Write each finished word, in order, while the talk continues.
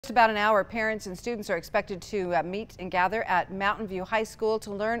Just about an hour, parents and students are expected to meet and gather at Mountain View High School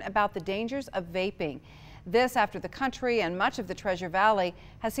to learn about the dangers of vaping. This after the country and much of the Treasure Valley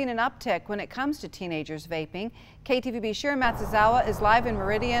has seen an uptick when it comes to teenagers vaping. KTVB's Shira Matsuzawa is live in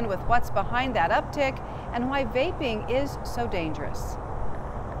Meridian with what's behind that uptick and why vaping is so dangerous.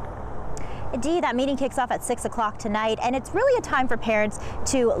 Dee, that meeting kicks off at 6 o'clock tonight, and it's really a time for parents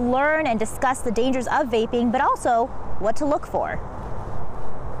to learn and discuss the dangers of vaping, but also what to look for.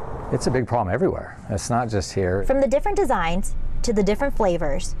 It's a big problem everywhere. It's not just here. From the different designs to the different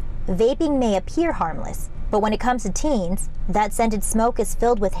flavors, vaping may appear harmless, but when it comes to teens, that scented smoke is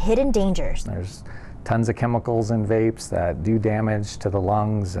filled with hidden dangers. There's tons of chemicals in vapes that do damage to the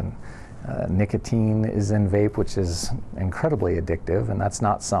lungs, and nicotine is in vape, which is incredibly addictive, and that's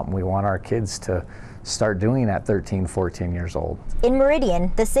not something we want our kids to start doing at 13, 14 years old. In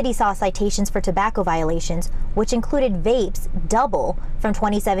Meridian, the city saw citations for tobacco violations, which included vapes, double from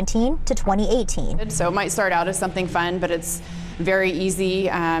 2017 to 2018. So it might start out as something fun, but it's very easy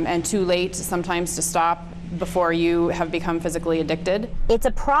and too late sometimes to stop before you have become physically addicted. It's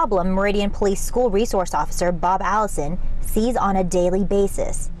a problem Meridian Police School Resource Officer Bob Allison sees on a daily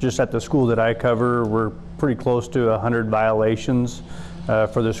basis. Just at the school that I cover, we're pretty close to 100 violations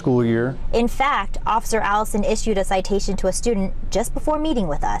for the school year. In fact, Officer Allison issued a citation to a student just before meeting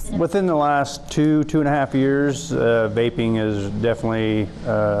with us. Within the last two and a half years, vaping is definitely,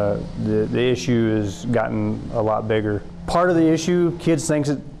 the issue has gotten a lot bigger. Part of the issue, kids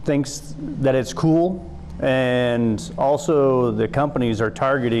thinks that it's cool, and also the companies are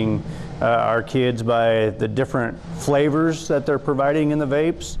targeting our kids by the different flavors that they're providing in the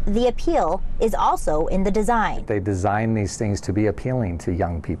vapes. The appeal is also in the design. They design these things to be appealing to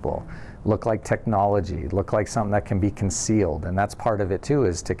young people, look like technology, look like something that can be concealed, and that's part of it too,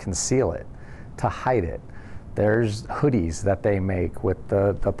 is to conceal it, to hide it. There's hoodies that they make with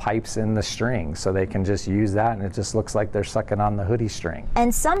the pipes in the string, so they can just use that and it just looks like they're sucking on the hoodie string.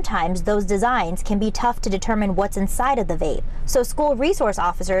 And sometimes those designs can be tough to determine what's inside of the vape. So school resource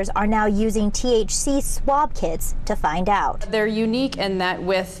officers are now using THC swab kits to find out. They're unique in that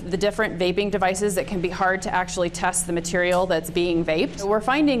with the different vaping devices, it can be hard to actually test the material that's being vaped. We're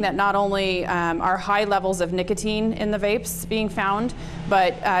finding that not only are high levels of nicotine in the vapes being found,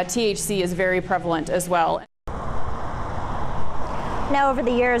 but THC is very prevalent as well. Now, over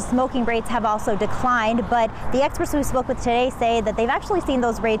the years, smoking rates have also declined, but the experts we spoke with today say that they've actually seen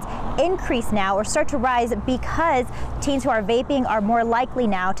those rates increase now or start to rise because teens who are vaping are more likely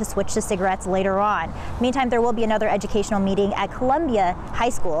now to switch to cigarettes later on. Meantime, there will be another educational meeting at Columbia High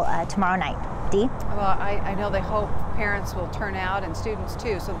School tomorrow night. Dee? Well, I know they hope parents will turn out and students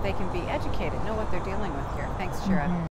too, so that they can be educated, know what they're dealing with here. Thanks, Shira.